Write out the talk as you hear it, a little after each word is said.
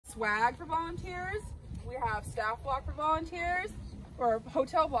swag for volunteers. We have staff block for volunteers, or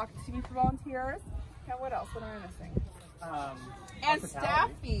hotel block, excuse me, for volunteers. And what else? What am I missing? And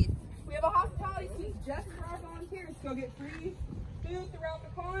staff feed. We have a hospitality suite just for our volunteers. Go get free food throughout the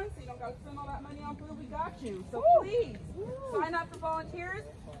con, so you don't got to spend all that money on food. We got you. So please sign up for volunteers.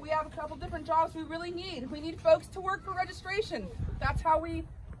 We have a couple different jobs we really need. We need folks to work for registration. That's how we,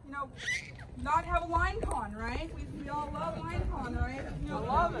 you know, not have a line con, right? We all love line con, right? You know,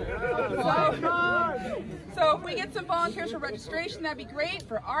 love it. So if we get some volunteers for registration, that'd be great.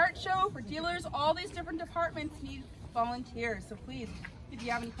 For art show, for dealers, all these different departments need volunteers. So please, if you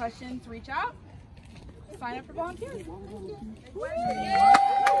have any questions, reach out. Sign up for volunteers.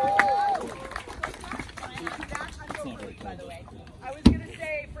 By the way, I was gonna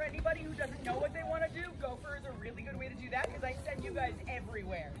say, for anybody who doesn't know what they want to do, Gopher is a really good way to do that because I send you guys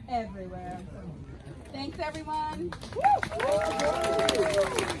everywhere. Everywhere. Thanks, everyone.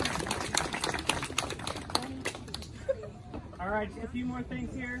 All right, just a few more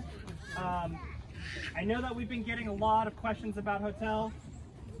things here. I know that we've been getting a lot of questions about hotel.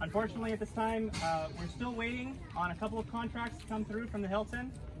 Unfortunately, at this time, we're still waiting on a couple of contracts to come through from the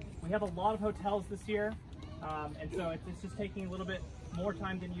Hilton. We have a lot of hotels this year, and so it's just taking a little bit more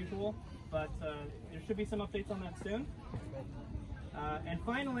time than usual, but there should be some updates on that soon. And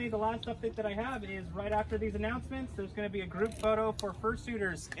finally, the last update that I have is right after these announcements, there's going to be a group photo for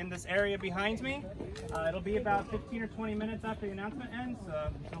fursuiters in this area behind me. It'll be about 15 or 20 minutes after the announcement ends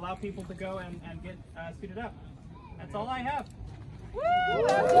to allow people to go and get suited up. That's all I have. Woo!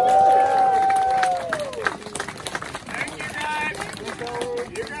 Thank you guys.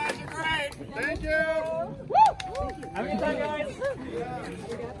 You guys are great. Thank you. Woo! Have a good time, guys.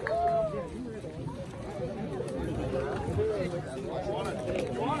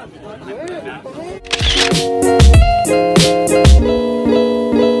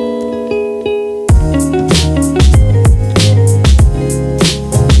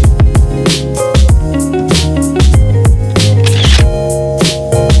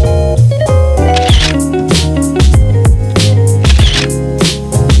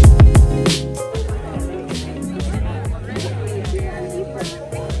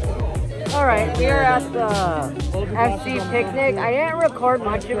 Alright, we are at the FC picnic. I didn't record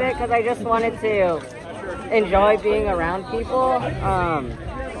much of it because I just wanted to enjoy being around people,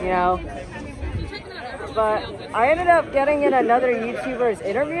 you know. But I ended up getting in another YouTuber's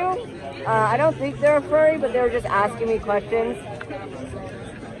interview. I don't think they're a furry, but they were just asking me questions.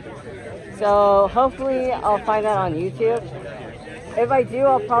 So hopefully I'll find that on YouTube. If I do,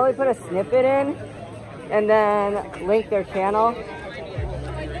 I'll probably put a snippet in and then link their channel.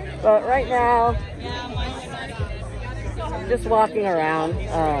 But right now, just walking around.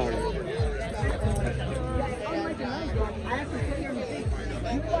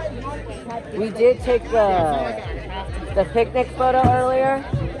 We did take the picnic photo earlier,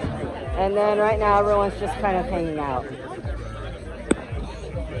 and then right now everyone's just kind of hanging out.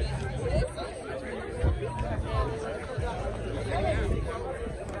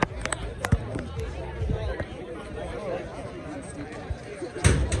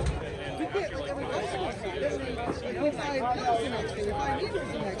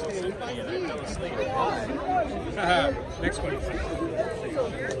 Next one.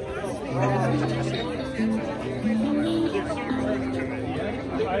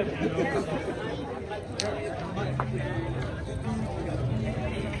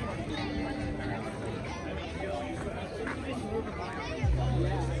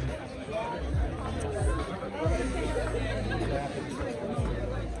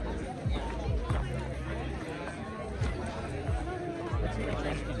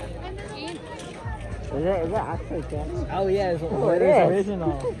 Is that actually good? Oh yeah, it's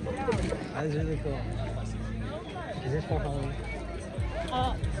original. That is really cool. Is this for Halloween?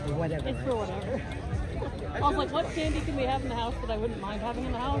 Whatever. It's for whatever. I was like, what candy can we have in the house that I wouldn't mind having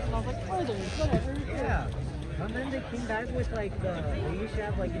in the house? And I was like, further, whatever. Yeah. And then they came back with like they used to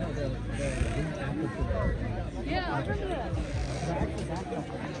have like, you know, the apple food. Yeah, I remember that.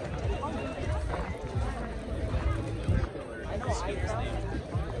 I know,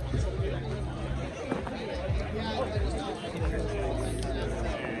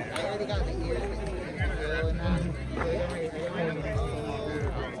 I already got the ear.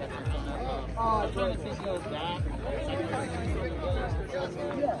 Oh, Genesis goes back. I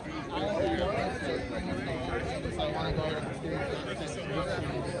want to go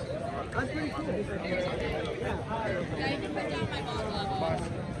that's pretty cool. Yeah, you can put down my bottle level.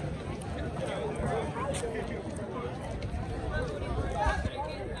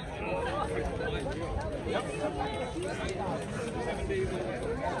 Yep.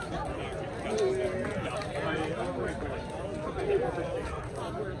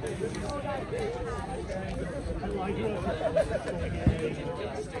 I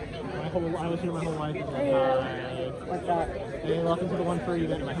was here my whole life. What's up? Hey, welcome to the 1 for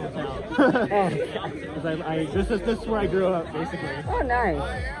event in my hometown. This is where I grew up, basically. Oh, nice.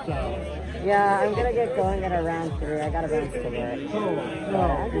 So. Yeah, I'm gonna get going at around 3. I gotta bounce to work. Oh,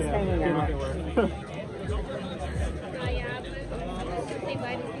 I'm just hanging out.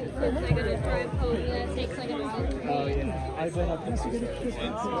 I gotta drive home and that takes like an hour. Oh yeah, I went up this weekend.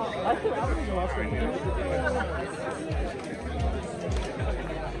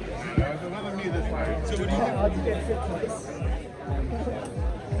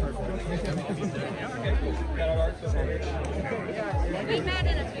 We met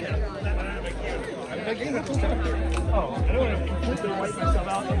in a funeral. Oh, I don't want to completely wipe myself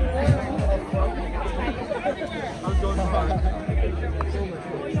out. I was going hard.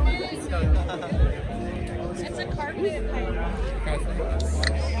 It's a carpet.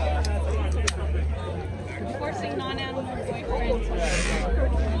 Forcing non-animal boyfriends.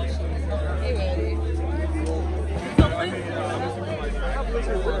 Hey, baby.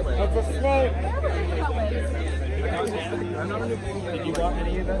 It's a snake. Did you want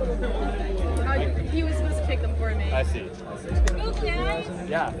any of them? He was supposed to take them for me. I see. Okay.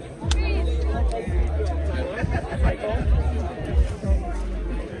 Yeah.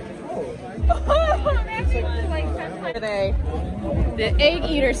 The egg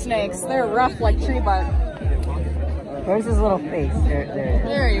eater snakes. They're rough like tree bark. Where's his little face?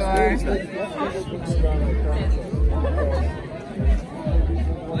 There you are.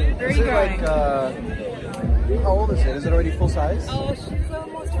 Where are you going? How old is it? Is it already full size? Oh, she's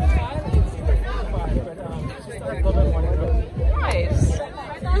almost 5. Nice.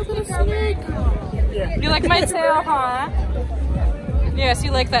 You like my tail, huh? Yes,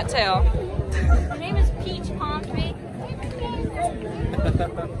 you like that tail. Her name is Peach Pomfrey.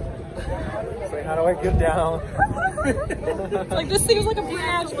 Wait, how do I get down? Like this thing is like a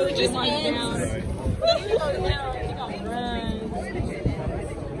branch, but it just ends.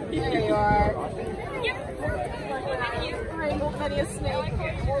 There you are. Rainbow Penny a snake.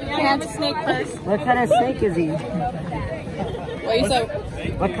 Yeah, I'm a snake first. What kind of snake is he? Wait, so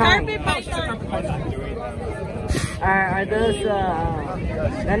What kind? Carpet python. Are those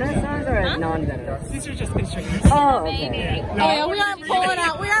venomous ones or non-venomous? These are just constrictors. Oh, okay. oh yeah, we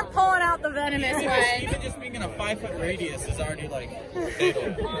aren't pulling out the venomous ones. Even just being in a 5-foot radius is already like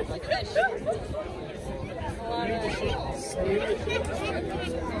fatal.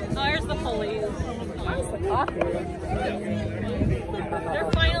 Oh, here's the police. How's the coffee?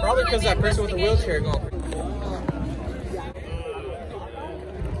 They're finally Probably because that person with the wheelchair going.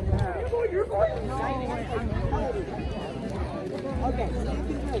 Okay.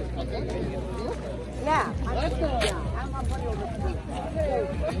 Now, I'm a buddy over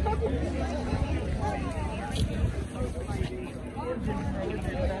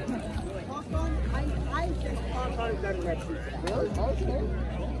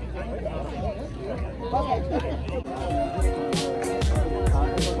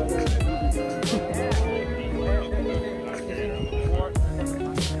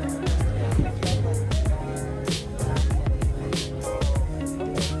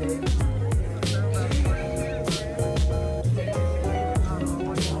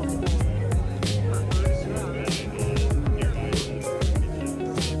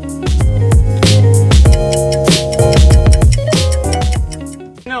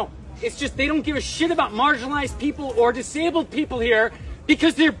No, it's just they don't give a shit about marginalized people or disabled people here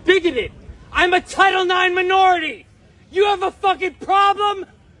because they're bigoted. I'm a Title IX minority. You have a fucking problem?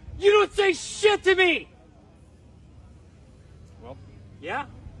 You don't say shit to me. Well, yeah?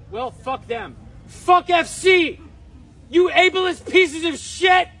 Well, fuck them. Fuck FC. You ableist pieces of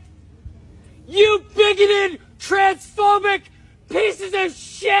shit. You bigoted, transphobic pieces of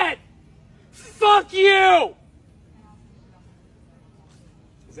shit. Fuck you.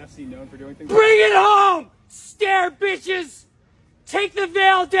 Is FC known for doing things? Bring it home! Stare, bitches! Take the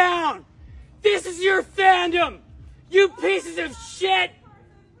veil down! This is your fandom! You pieces of shit!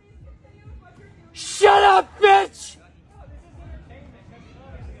 Shut up, bitch!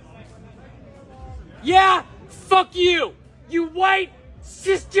 Yeah? Fuck you! You white,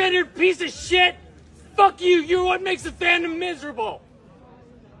 cisgendered piece of shit! Fuck you! You're what makes the fandom miserable!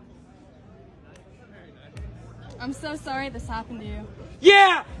 I'm so sorry this happened to you.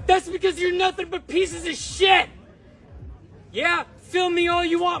 Yeah, that's because you're nothing but pieces of shit. Yeah, film me all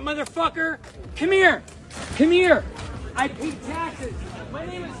you want, motherfucker. Come here. Come here. I pay taxes. My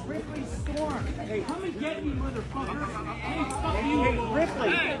name is Ripley Storm. Hey, come and get me, motherfucker. Hey, fuck you. Hey,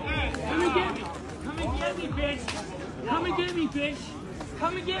 Ripley. Come and get me. Come and get me, bitch. Come and get me, bitch.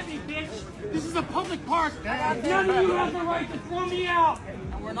 Come and get me, bitch. This is a public park. None of you have the right to throw me out.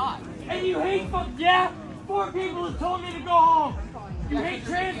 And we're not. And you hate yeah? 4 people have told me to go home. You hate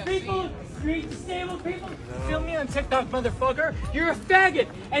trans people? You hate disabled people? Film me on TikTok, motherfucker. You're a faggot.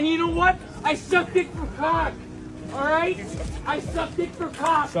 And you know what? I suck dick for cock. Alright? I suck dick for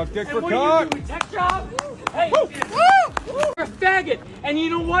cock. Suck dick and for what cock. Do you do, a tech job? Hey, you're a faggot. And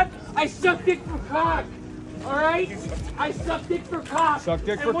you know what? I suck dick for cock. Alright? I suck dick for cock. Suck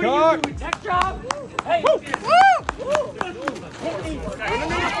dick and for what cock. Do you do, a tech job? Hey,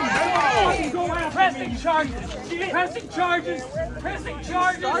 pressing charges. Pressing charges. Pressing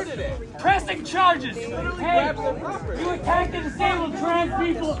charges. Pressing charges. Hey, you attacked a disabled trans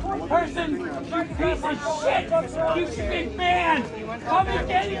people person. You piece of shit. You should be banned. Come and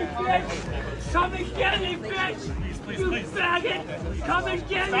get me, bitch. Come and get me, bitch. You faggot. Come and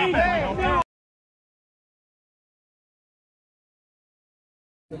get me. No.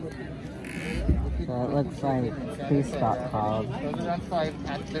 So it looks like police got called.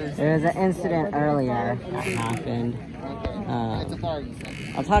 There was an incident earlier that happened.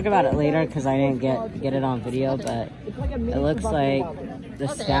 I'll talk about it later because I didn't get it on video, but it looks like the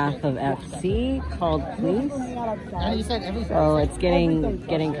staff of FC called police. So it's getting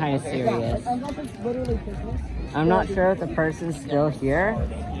kind of serious. I'm not sure if the person's still here.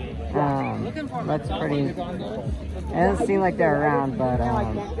 That's pretty. It doesn't seem like they're around, but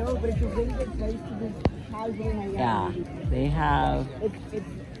yeah, they have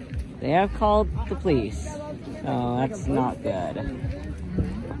called the police, so that's not good.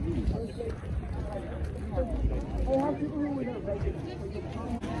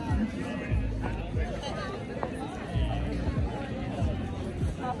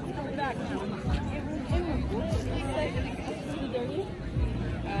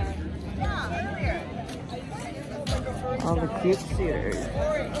 All the cute suitors.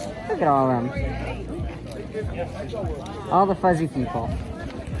 Look at all of them. All the fuzzy people.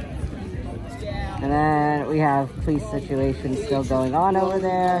 And then we have police situations still going on over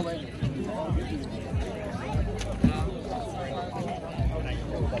there.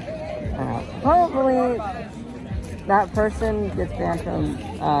 Hopefully that person gets banned from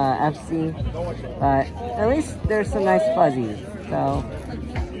FC, but at least there's some nice fuzzies. So,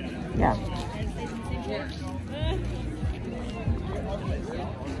 yeah.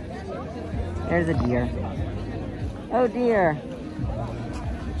 There's a deer. Oh dear.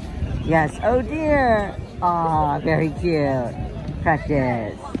 Yes, oh dear. Aw, very cute.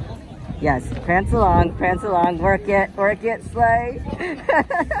 Precious. Yes, prance along, work it, slay.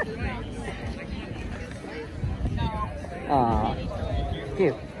 Aw,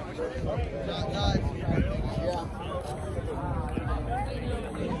 cute.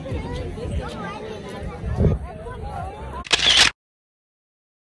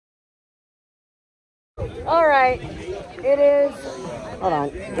 Alright, it is, hold on,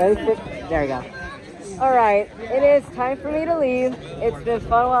 there we go. Alright, it is time for me to leave. It's been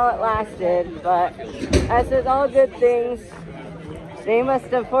fun while it lasted, but as with all good things, they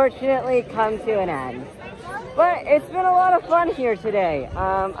must unfortunately come to an end. But it's been a lot of fun here today.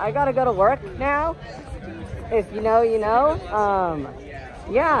 I gotta go to work now. If you know, you know.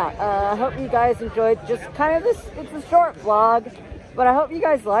 I hope you guys enjoyed just kind of this, it's a short vlog. But I hope you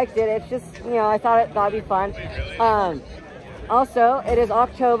guys liked it. It's just, you know, I thought that'd be fun. Also, it is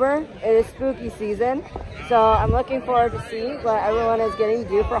October. It is spooky season. So I'm looking forward to see what everyone is getting to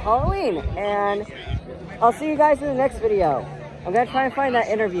do for Halloween. And I'll see you guys in the next video. I'm going to try and find that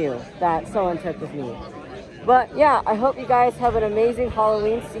interview that someone took with me. But yeah, I hope you guys have an amazing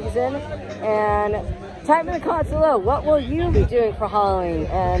Halloween season. And type in the comments below, what will you be doing for Halloween?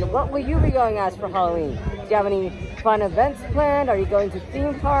 And what will you be going as for Halloween? Do you have any fun events planned? Are you going to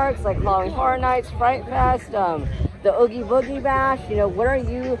theme parks like Halloween Horror Nights, Fright Fest, the Oogie Boogie Bash? You know, what are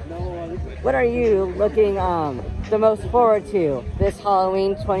you looking the most forward to this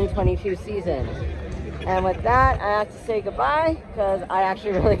Halloween 2022 season? And with that, I have to say goodbye because I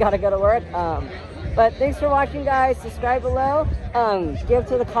actually really got to go to work. But thanks for watching, guys. Subscribe below. Give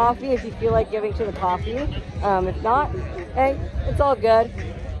to the coffee if you feel like giving to the coffee. If not, hey, it's all good.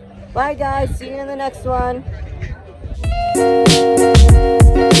 Bye, guys. See you in the next one.